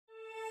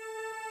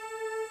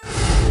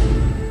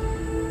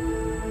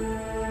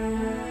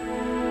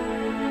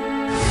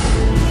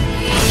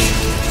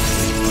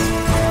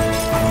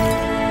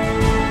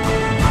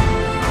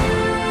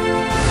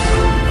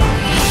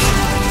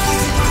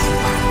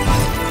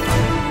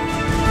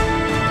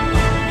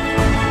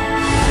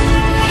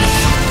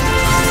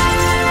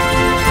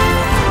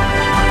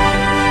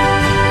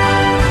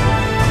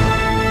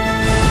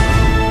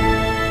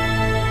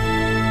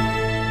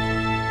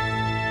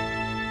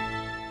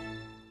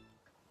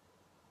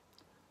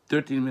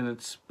13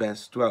 minutes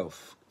past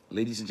 12.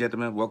 Ladies and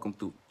gentlemen, welcome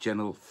to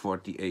channel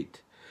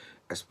 48.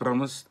 As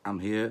promised, I'm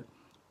here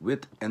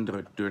with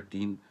Android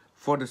 13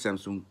 for the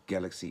Samsung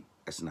Galaxy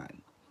S9.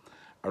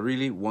 I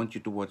really want you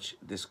to watch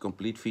this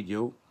complete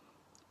video.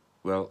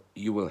 Well,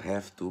 you will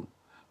have to,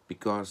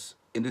 because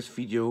in this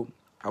video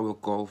I will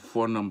call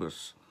 4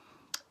 numbers,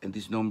 and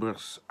these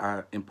numbers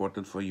are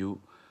important for you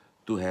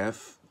to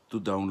have to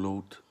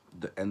download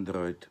the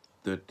Android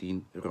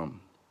 13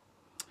 ROM.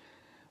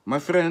 My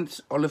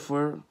friends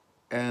Oliver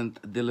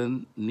and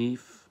Dylan,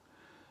 Neve,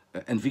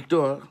 and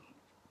Wiktor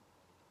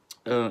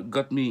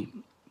got me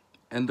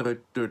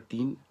Android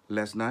 13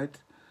 last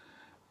night,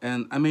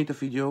 and I made a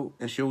video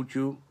and showed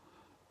you.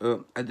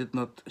 I did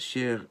not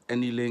share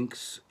any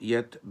links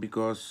yet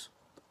because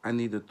I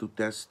needed to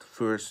test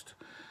first,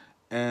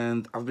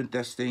 and I've been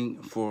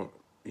testing for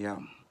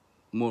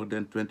more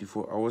than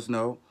 24 hours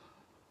now,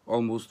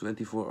 almost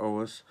 24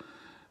 hours,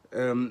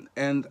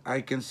 and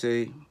I can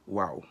say,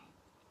 wow.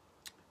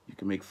 You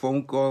can make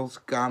phone calls,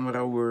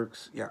 camera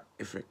works,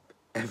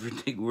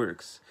 everything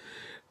works.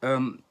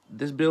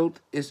 This build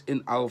is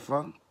in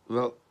alpha.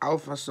 Well,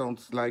 alpha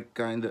sounds like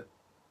kinda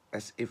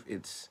as if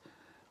it's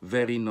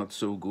very not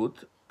so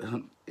good.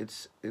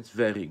 It's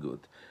very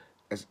good,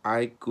 as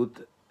I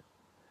could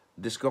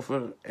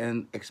discover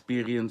and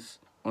experience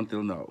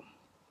until now.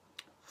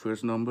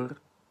 First number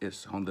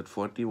is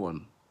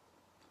 141.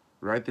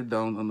 Write it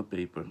down on the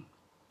paper.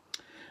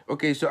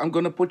 Okay, so I'm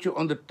gonna put you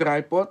on the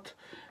tripod,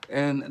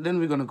 and then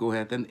we're gonna go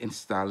ahead and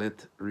install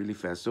it really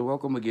fast. So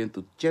welcome again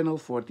to channel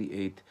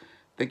 48.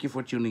 Thank you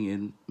for tuning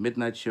in.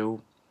 Midnight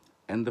show,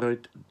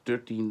 Android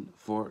 13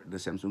 for the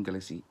Samsung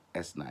Galaxy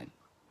S9.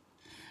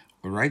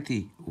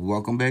 Alrighty,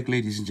 welcome back,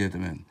 ladies and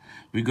gentlemen.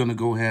 We're gonna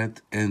go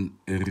ahead and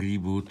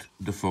reboot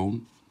the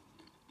phone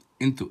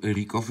into a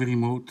recovery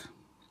mode.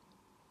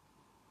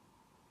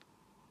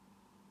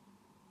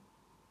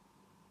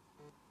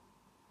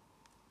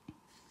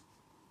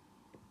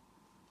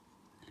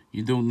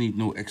 You don't need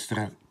no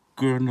extra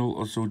kernel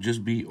or so,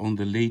 just be on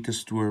the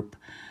latest twerp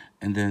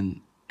and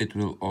then it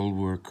will all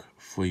work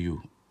for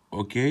you.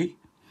 Okay?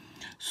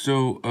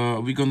 So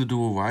we're gonna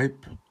do a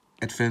wipe,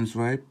 advanced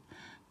wipe,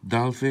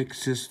 Dalvik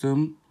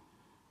system,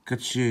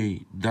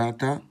 cache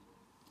data,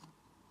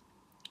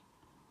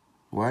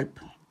 wipe,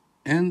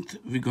 and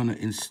we're gonna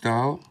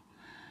install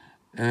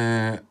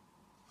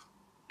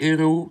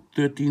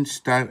ArrowOS13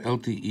 Star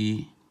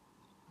LTE,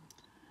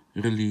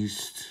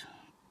 released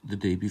the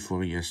day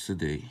before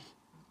yesterday.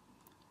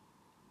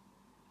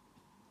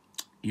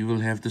 You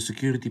will have the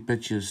security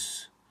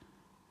patches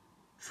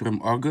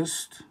from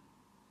August,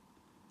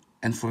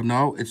 and for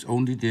now it's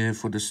only there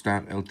for the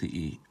Star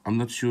LTE. I'm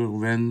not sure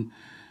when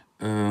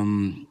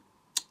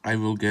I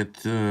will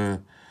get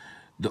the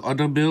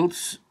other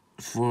builds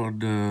for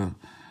the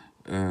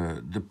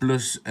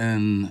Plus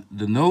and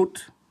the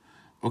Note.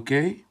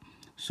 Okay,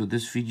 so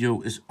this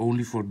video is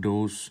only for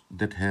those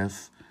that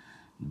have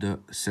the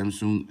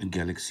Samsung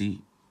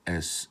Galaxy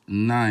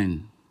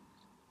S9.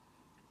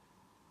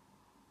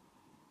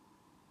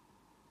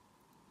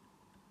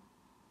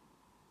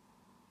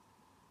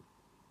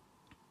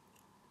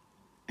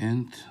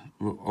 And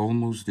we're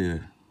almost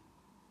there.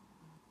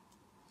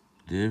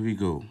 There we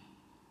go.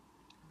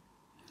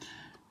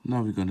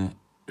 Now we're gonna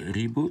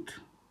reboot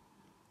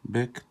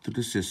back to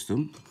the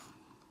system.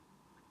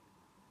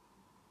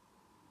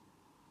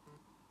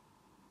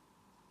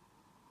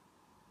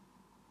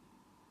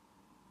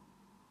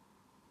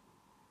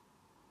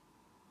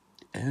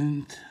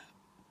 And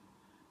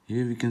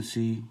here we can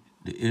see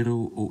the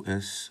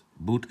ArrowOS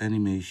boot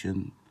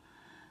animation,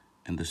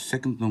 and the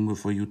second number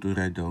for you to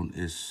write down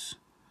is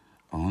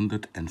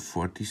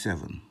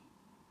 147.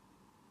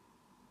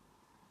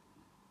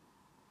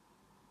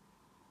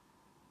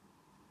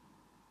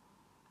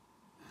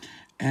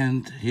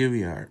 And here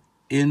we are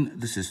in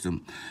the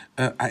system.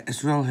 I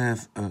as well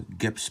have a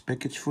GApps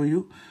package for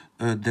you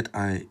that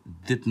I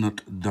did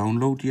not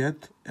download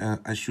yet.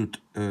 I should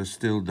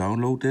still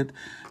download it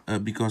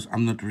because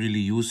I'm not really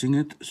using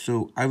it.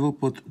 So I will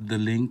put the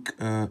link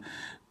to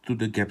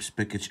the GApps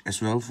package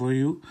as well for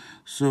you.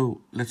 So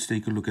let's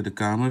take a look at the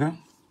camera.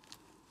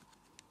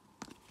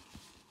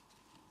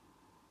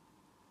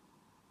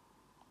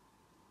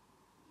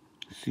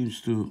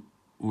 Seems to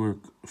work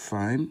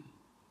fine.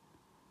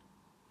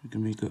 We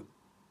can make a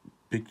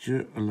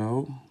picture,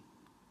 allow.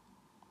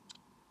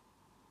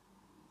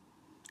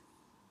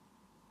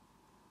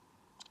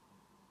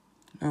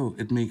 Oh,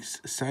 it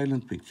makes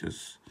silent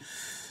pictures.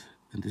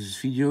 And this is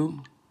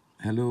video.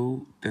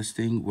 Hello,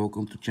 testing,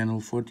 welcome to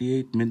channel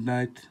 48,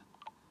 midnight.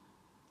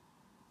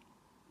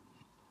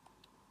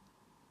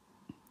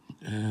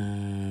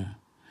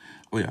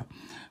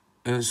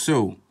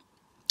 So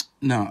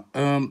now,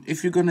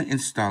 if you're gonna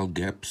install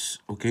GApps,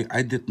 okay,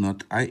 I did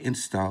not. I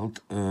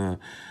installed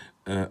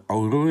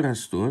Aurora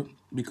Store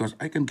because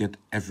I can get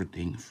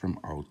everything from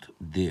out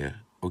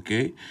there,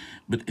 okay?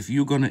 But if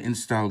you're gonna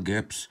install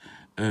GApps,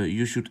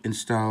 you should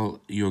install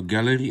your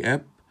gallery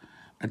app.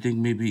 I think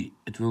maybe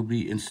it will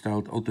be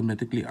installed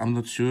automatically, I'm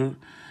not sure.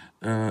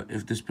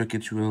 if this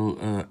package will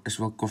as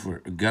well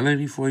cover a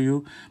gallery for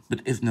you.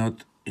 But if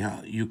not,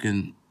 yeah, you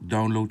can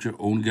download your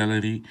own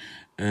gallery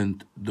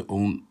and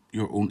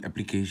your own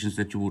applications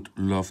that you would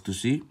love to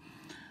see.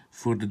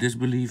 For the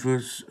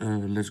disbelievers,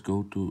 let's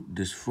go to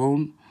this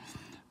phone.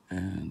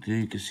 And here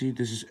you can see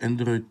this is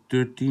Android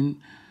 13.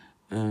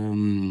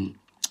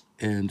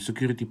 And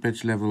security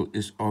patch level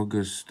is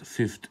August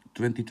 5th,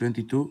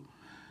 2022.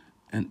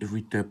 And if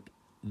we tap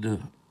the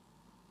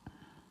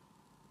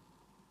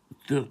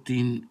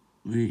 13,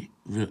 we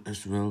will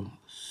as well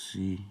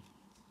see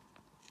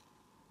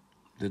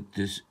that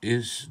this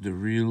is the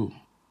real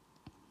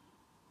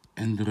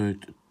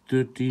Android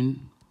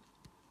 13.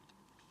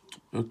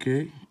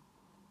 Okay,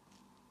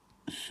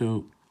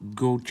 so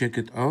go check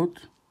it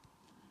out.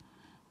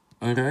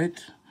 All right.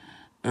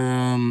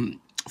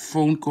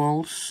 Phone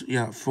calls,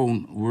 yeah,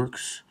 phone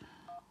works.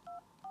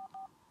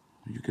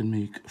 You can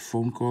make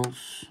phone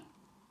calls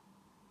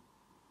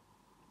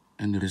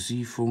and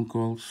receive phone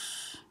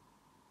calls.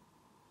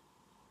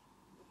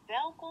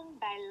 Welkom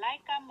bij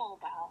Leica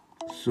Mobile.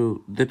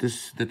 So that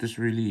is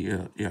really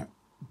yeah,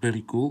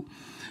 very cool.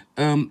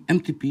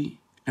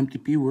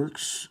 MTP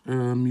works.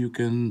 You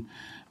can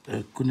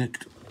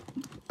connect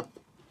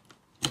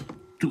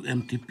to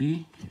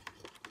MTP.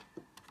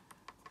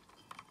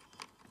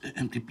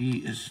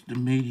 MTP is the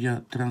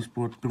Media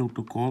Transport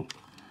Protocol,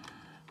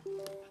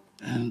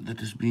 and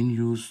that is being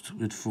used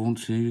with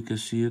phones. Here you can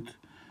see it.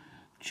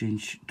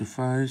 Change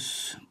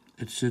device,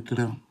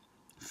 etc.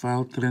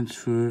 File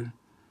transfer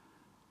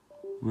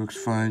works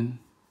fine.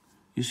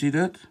 You see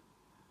that?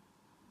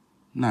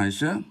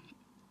 Nice, eh?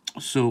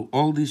 So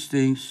all these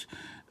things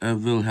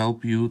will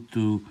help you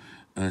to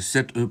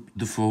set up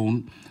the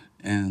phone,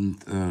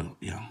 and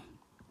yeah,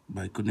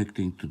 by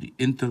connecting to the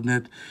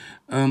internet.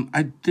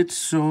 I did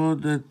saw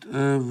that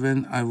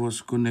when I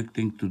was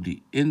connecting to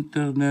the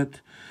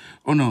internet,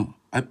 oh no,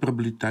 I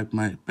probably typed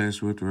my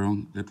password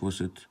wrong. That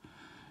was it.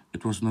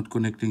 It was not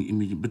connecting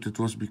immediately, but it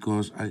was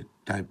because I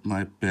typed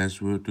my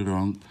password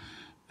wrong.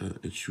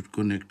 It should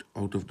connect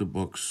out of the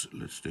box.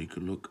 Let's take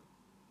a look.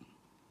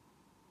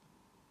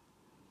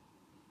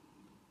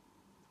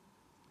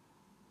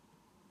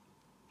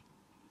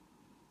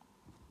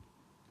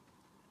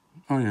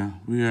 Oh yeah,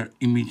 we are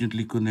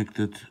immediately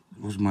connected.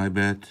 It was my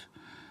bad.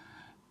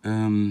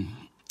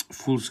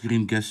 Full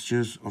screen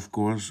gestures, of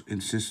course, in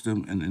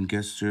system and in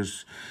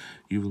gestures,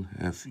 you will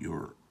have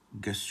your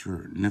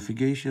gesture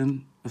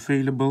navigation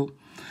available.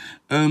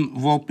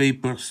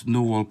 Wallpapers,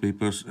 no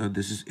wallpapers.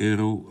 This is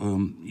Arrow.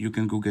 You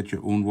can go get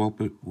your own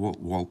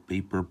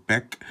wallpaper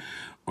pack,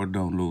 or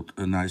download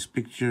a nice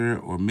picture,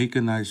 or make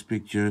a nice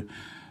picture,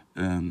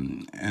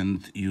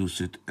 and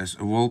use it as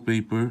a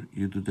wallpaper.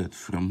 You do that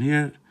from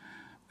here.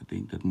 I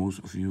think that most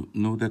of you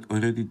know that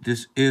already.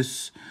 This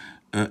is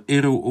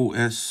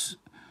ArrowOS,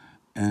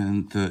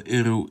 and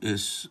Arrow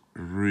is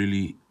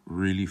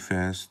really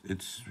fast.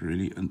 It's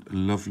really a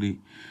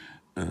lovely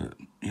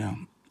yeah,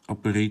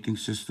 operating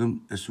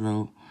system as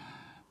well.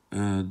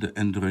 The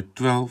Android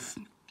 12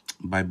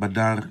 by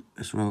Badar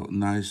as well.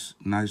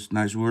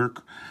 Nice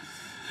work.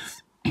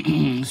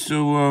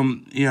 So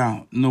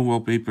yeah, no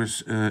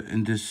wallpapers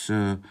in this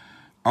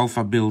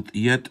alpha build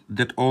yet.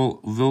 That all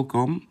will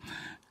come.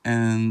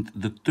 And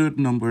the third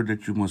number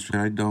that you must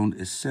write down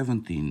is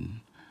 17.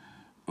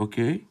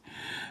 Okay.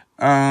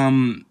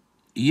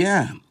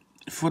 Yeah.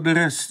 For the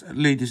rest,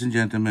 ladies and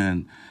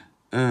gentlemen,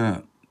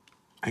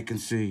 I can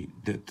say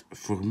that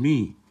for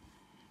me,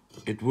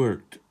 it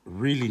worked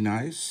really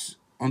nice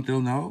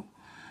until now.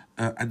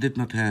 I did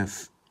not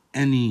have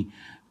any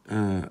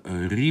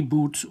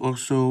reboots or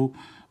so,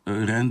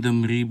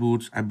 random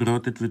reboots. I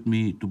brought it with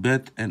me to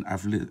bed, and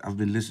I've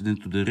been listening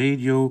to the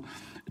radio.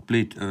 It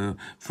played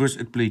first.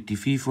 It played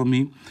TV for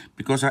me,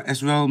 because I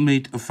as well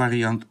made a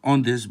variant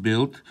on this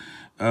build,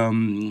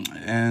 and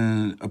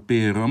a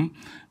PRM.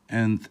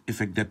 And in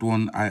fact, that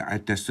one I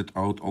tested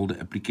out. All the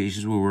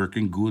applications were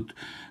working good,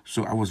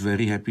 so I was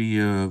very happy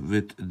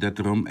with that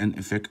ROM. And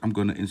in fact, I'm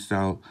gonna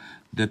install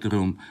that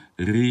ROM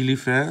really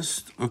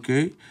fast.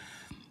 Okay.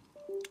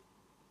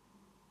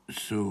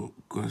 So,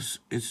 because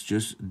it's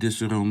just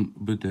this ROM,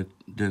 but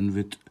then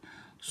with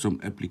some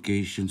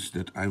applications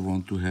that I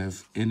want to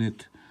have in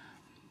it,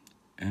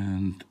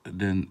 and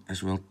then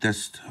as well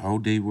test how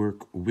they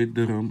work with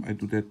the ROM. I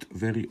do that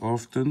very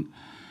often.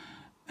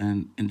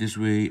 And in this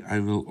way, I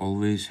will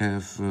always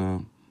have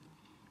a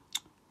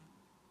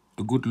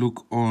good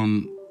look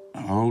on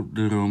how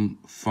the ROM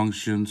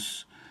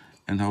functions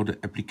and how the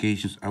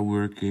applications are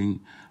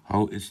working,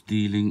 how it's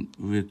dealing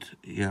with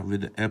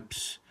the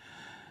apps.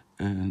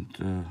 And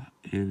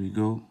here we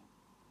go.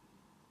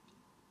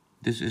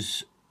 This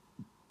is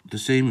the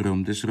same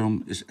ROM. This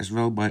ROM is as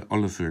well by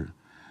Oliver.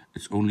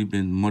 It's only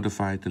been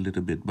modified a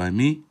little bit by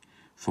me,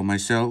 for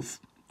myself.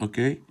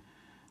 Okay.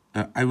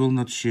 I will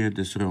not share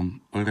this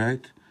ROM. All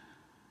right.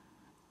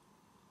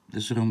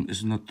 This ROM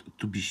is not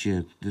to be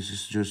shared. This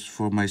is just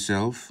for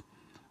myself.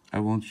 I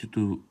want you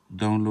to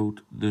download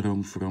the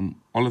ROM from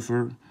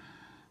Oliver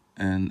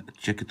and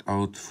check it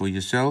out for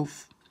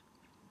yourself.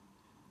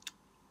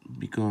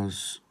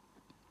 Because,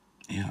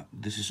 yeah,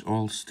 this is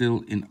all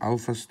still in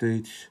alpha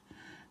stage.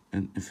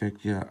 And in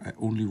fact, yeah, I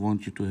only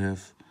want you to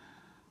have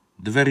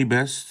the very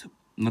best.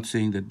 Not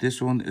saying that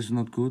this one is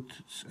not good,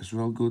 it's as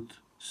well good,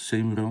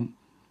 same ROM,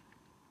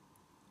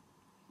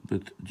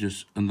 but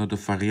just another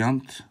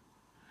variant.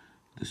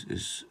 This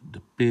is the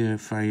pear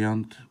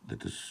variant,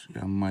 that is,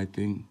 yeah, my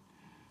thing.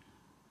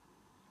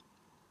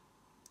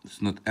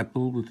 It's not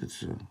apple, but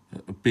it's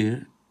a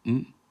pear.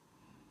 And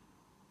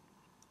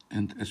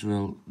as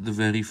well, the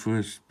very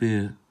first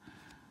pear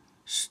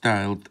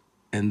styled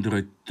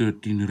Android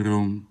 13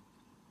 ROM.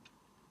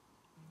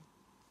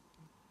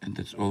 And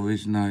that's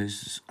always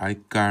nice. It's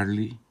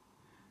iCarly.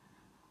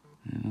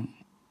 You know,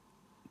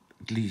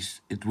 at least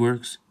it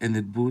works and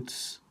it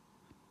boots.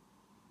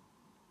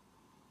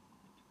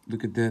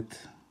 Look at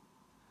that.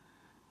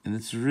 And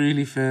it's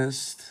really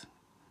fast.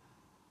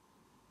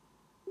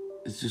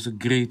 It's just a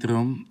great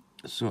ROM.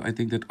 So I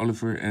think that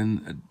Oliver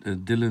and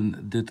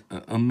Dylan did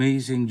an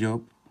amazing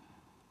job.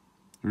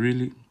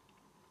 Really.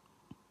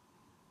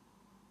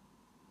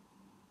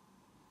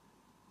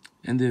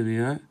 And there we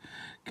are.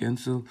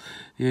 Cancel.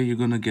 Yeah, you're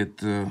gonna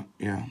get,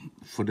 yeah,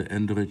 for the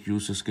Android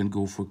users can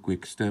go for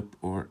quick step,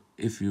 or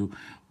if you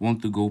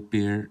want to go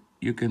pair,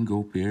 you can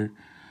go pair,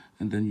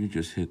 and then you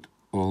just hit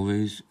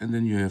always, and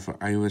then you have an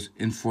iOS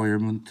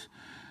environment,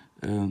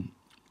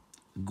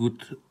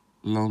 good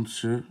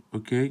launcher,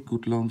 okay,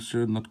 good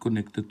launcher, not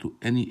connected to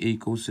any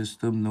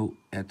ecosystem, no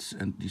ads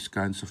and these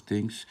kinds of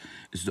things.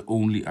 It's the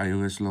only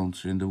iOS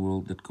launcher in the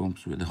world that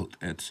comes without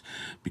ads,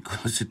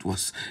 because it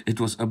was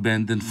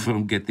abandoned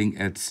from getting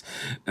ads.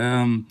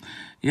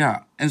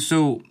 Yeah, and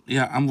so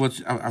yeah,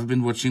 I've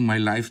been watching my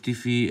live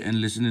TV and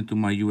listening to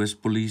my US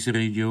police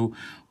radio,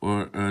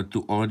 or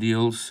to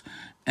audios,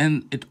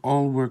 and it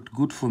all worked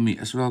good for me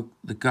as well.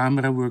 The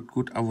camera worked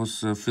good. I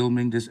was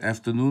filming this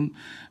afternoon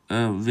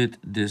with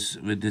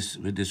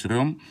this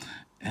ROM,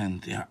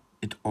 and yeah,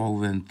 it all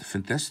went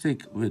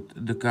fantastic with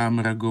the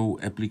Camera Go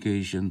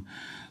application.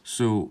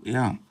 So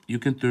yeah, you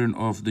can turn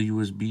off the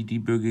USB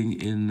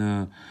debugging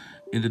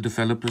in the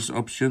developers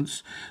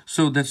options.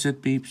 So that's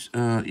it, peeps.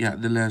 Yeah,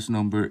 the last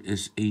number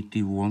is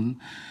 81,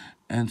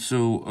 and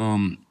so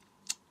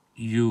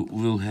you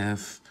will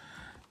have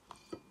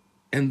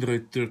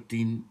Android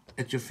 13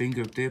 at your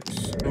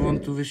fingertips. I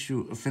want to wish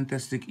you a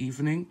fantastic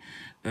evening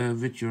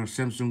with your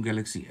Samsung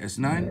Galaxy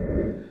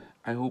S9.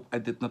 I hope I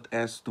did not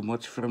ask too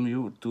much from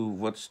you to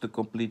watch the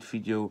complete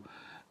video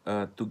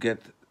to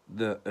get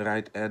the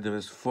right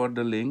address for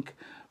the link.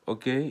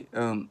 Okay,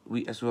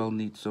 we as well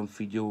need some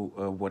video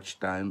watch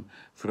time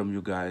from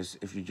you guys.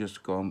 If you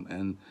just come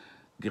and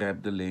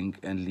grab the link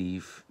and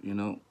leave, you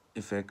know,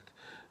 effect,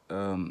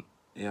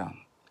 yeah,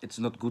 it's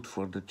not good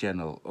for the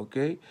channel.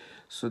 Okay,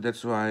 so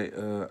that's why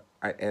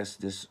I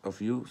asked this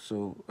of you.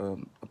 So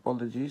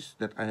apologies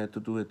that I had to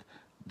do it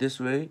this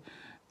way.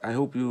 I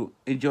hope you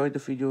enjoyed the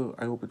video.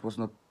 I hope it was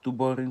not too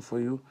boring for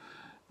you,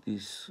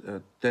 these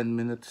 10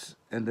 minutes.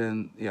 And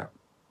then, yeah,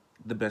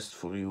 the best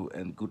for you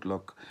and good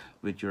luck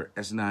with your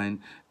S9.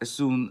 As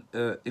soon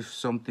if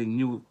something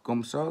new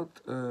comes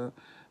out,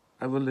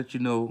 I will let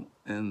you know,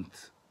 and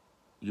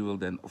you will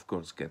then, of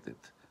course, get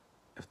it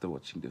after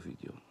watching the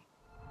video.